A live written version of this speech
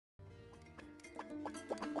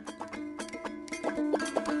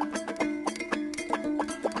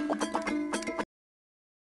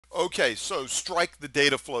Okay, so strike the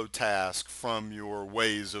data flow task from your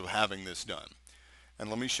ways of having this done. And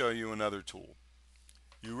let me show you another tool.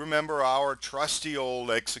 You remember our trusty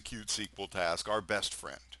old execute SQL task, our best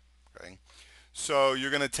friend. Okay. So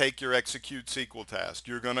you're going to take your execute SQL task.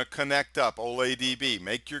 You're going to connect up OLADB.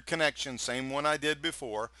 Make your connection, same one I did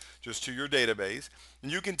before, just to your database.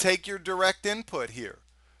 And you can take your direct input here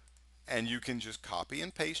and you can just copy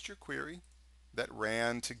and paste your query that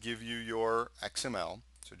ran to give you your XML.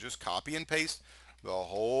 So just copy and paste the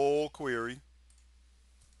whole query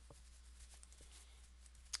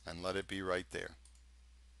and let it be right there.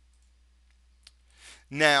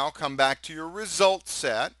 Now come back to your result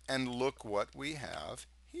set and look what we have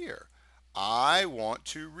here. I want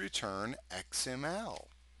to return XML.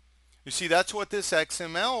 You see, that's what this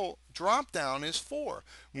XML dropdown is for.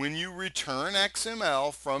 When you return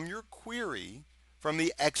XML from your query, from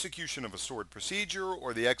the execution of a stored procedure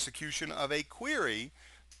or the execution of a query,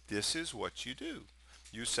 this is what you do.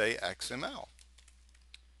 You say XML.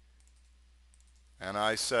 And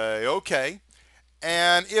I say, okay.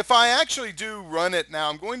 And if I actually do run it now,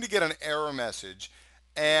 I'm going to get an error message.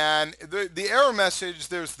 And the error message,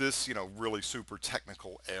 there's this, really super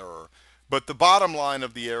technical error. But the bottom line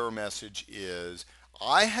of the error message is,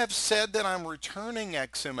 I have said that I'm returning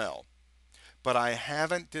XML, but I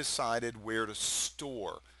haven't decided where to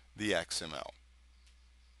store the XML.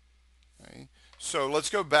 Okay. So let's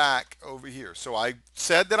go back over here. So I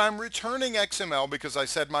said that I'm returning XML because I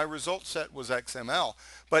said my result set was XML.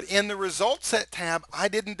 But in the result set tab, I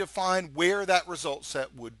didn't define where that result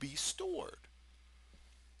set would be stored.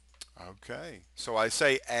 Okay, so I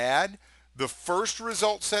say add. The first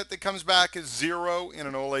result set that comes back is 0 in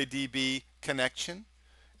an OLADB connection.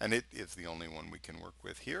 And it is the only one we can work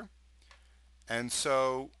with here. And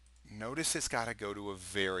so notice it's got to go to a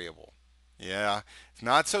variable. Yeah, it's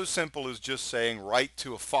not so simple as just saying write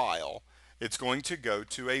to a file. It's going to go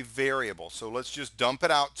to a variable. So let's just dump it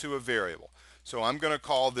out to a variable. So I'm going to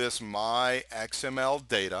call this my XML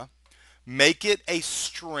data. Make it a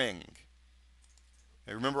string.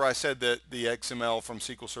 And remember I said that the XML from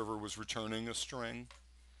SQL Server was returning a string.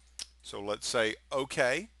 So let's say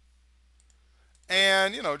OK.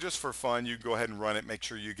 And just for fun, you go ahead and run it. Make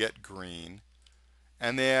sure you get green.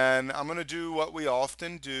 And then I'm going to do what we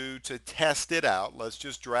often do to test it out. Let's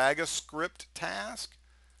just drag a script task.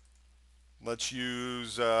 Let's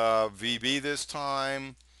use VB this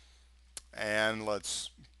time. And let's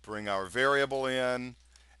bring our variable in.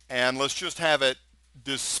 And let's just have it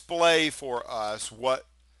display for us what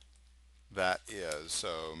that is.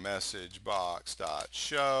 So message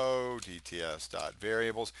box.show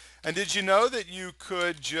dts.variables. And did you know that you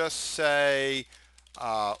could just say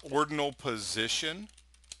ordinal position?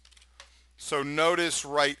 So notice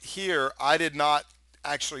right here, I did not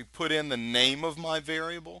actually put in the name of my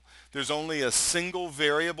variable. There's only a single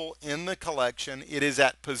variable in the collection. It is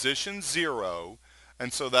at position 0,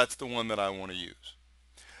 and so that's the one that I want to use.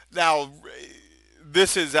 Now,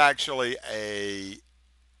 this is actually a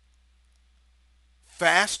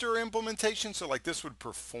faster implementation, so like this would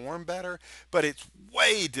perform better, but it's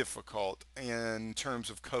way difficult in terms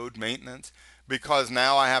of code maintenance because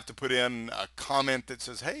now I have to put in a comment that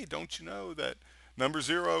says, hey, don't you know that number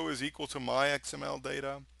 0 is equal to my XML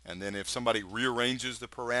data? And then if somebody rearranges the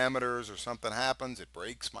parameters or something happens, it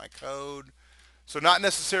breaks my code. So not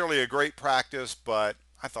necessarily a great practice, but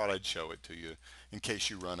I thought I'd show it to you in case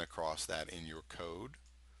you run across that in your code.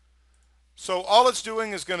 So all it's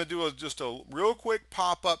doing is going to do just a real quick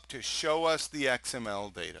pop-up to show us the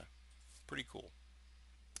XML data. Pretty cool.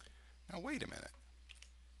 Now wait a minute.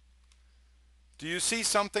 Do you see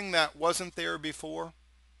something that wasn't there before?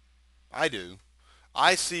 I do.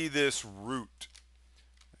 I see this root.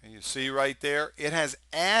 And you see right there, it has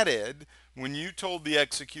added, when you told the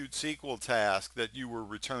execute SQL task that you were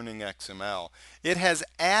returning XML, it has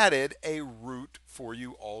added a root for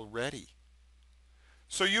you already.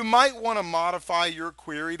 So you might want to modify your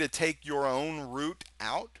query to take your own root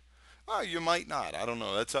out. Oh, you might not. I don't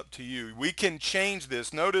know. That's up to you. We can change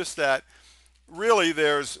this. Notice that really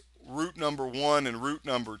there's root number 1 and root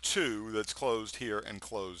number 2 that's closed here and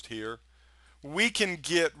closed here. We can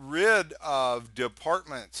get rid of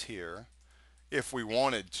departments here if we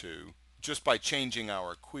wanted to, just by changing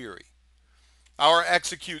our query. Our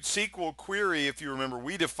execute SQL query, if you remember,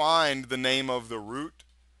 we defined the name of the root.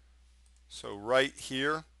 So right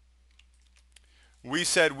here, we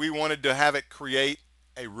said we wanted to have it create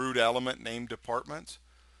a root element named departments.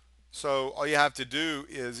 So all you have to do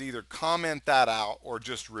is either comment that out or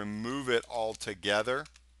just remove it altogether.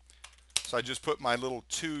 So I just put my little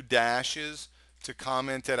 2 dashes to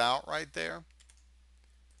comment it out right there.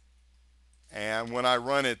 And when I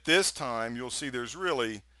run it this time, you'll see there's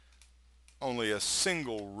really only a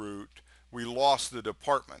single root. We lost the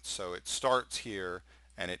department, so it starts here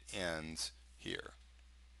and it ends here.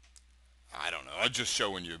 I don't know. I'm just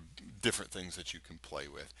showing you different things that you can play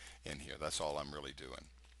with in here. That's all I'm really doing.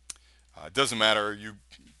 It doesn't matter. You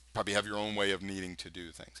probably have your own way of needing to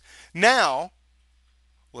do things. Now,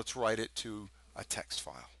 let's write it to a text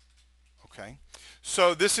file. Okay.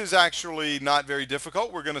 So this is actually not very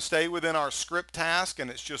difficult. We're going to stay within our script task, and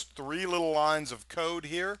it's just 3 little lines of code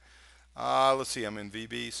here. Let's see, I'm in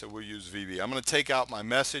VB, so we'll use VB. I'm going to take out my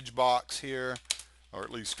message box here, or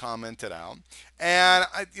at least comment it out. And,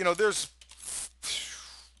 there's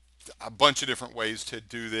a bunch of different ways to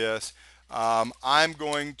do this. I'm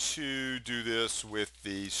going to do this with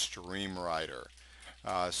the stream writer.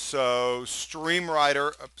 So stream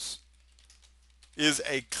writer is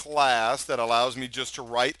a class that allows me just to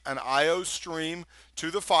write an IO stream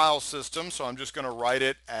to the file system. So I'm just going to write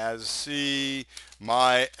it as C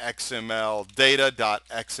my XML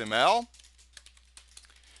data.xml.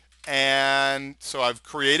 And so I've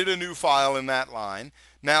created a new file in that line.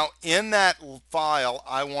 Now in that file,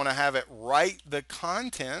 I want to have it write the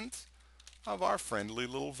content of our friendly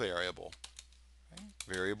little variable, okay?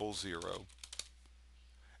 Variable 0.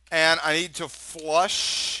 And I need to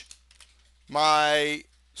flush my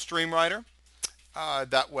stream writer.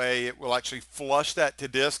 That way it will actually flush that to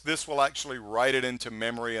disk. This will actually write it into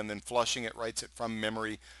memory, and then flushing it writes it from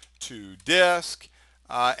memory to disk.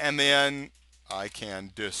 And then I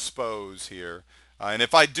can dispose here. And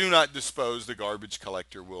if I do not dispose, the garbage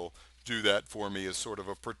collector will do that for me as sort of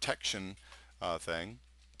a protection thing.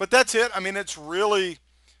 But that's it. I mean, it's really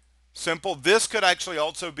simple. This could actually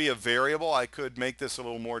also be a variable. I could make this a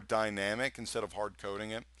little more dynamic instead of hard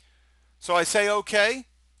coding it. So I say OK.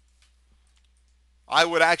 I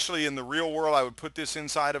would actually, in the real world, I would put this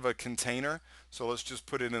inside of a container. So let's just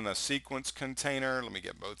put it in a sequence container. Let me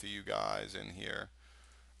get both of you guys in here.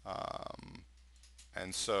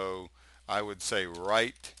 And so I would say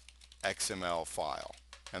write XML file.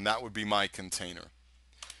 And that would be my container.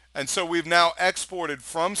 And so we've now exported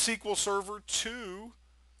from SQL Server to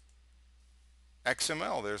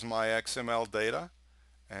XML. There's my XML data.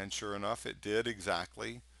 And sure enough, it did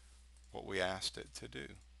exactly what we asked it to do.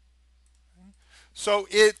 So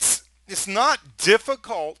it's not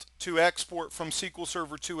difficult to export from SQL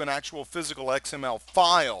Server to an actual physical XML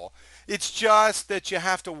file. It's just that you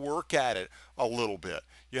have to work at it a little bit.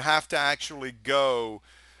 You have to actually go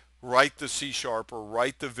write the C# or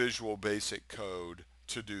write the Visual Basic code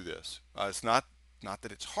to do this. It's not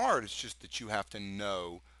that it's hard, it's just that you have to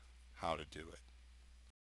know how to do it.